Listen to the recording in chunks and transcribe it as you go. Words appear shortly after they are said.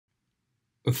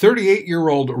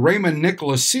38-year-old Raymond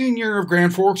Nicholas Sr. of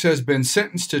Grand Forks has been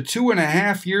sentenced to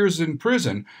 2.5 years in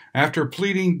prison after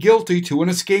pleading guilty to an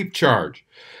escape charge.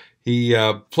 He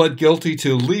pled guilty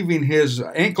to leaving his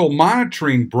ankle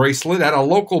monitoring bracelet at a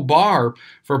local bar.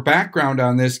 For background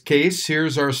on this case,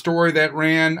 here's our story that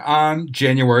ran on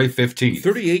January 15th.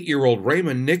 38-year-old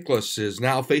Raymond Nicholas is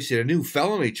now facing a new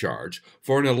felony charge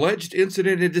for an alleged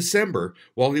incident in December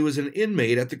while he was an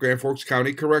inmate at the Grand Forks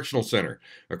County Correctional Center.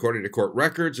 According to court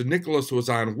records, Nicholas was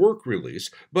on work release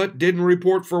but didn't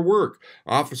report for work.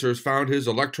 Officers found his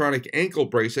electronic ankle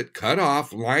bracelet cut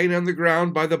off lying on the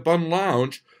ground by the Bun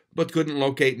Lounge, but couldn't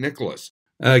locate Nicholas.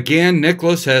 Again,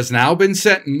 Nicholas has now been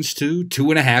sentenced to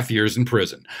 2.5 years in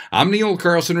prison. I'm Neil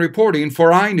Carlson reporting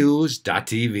for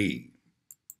iNews.TV.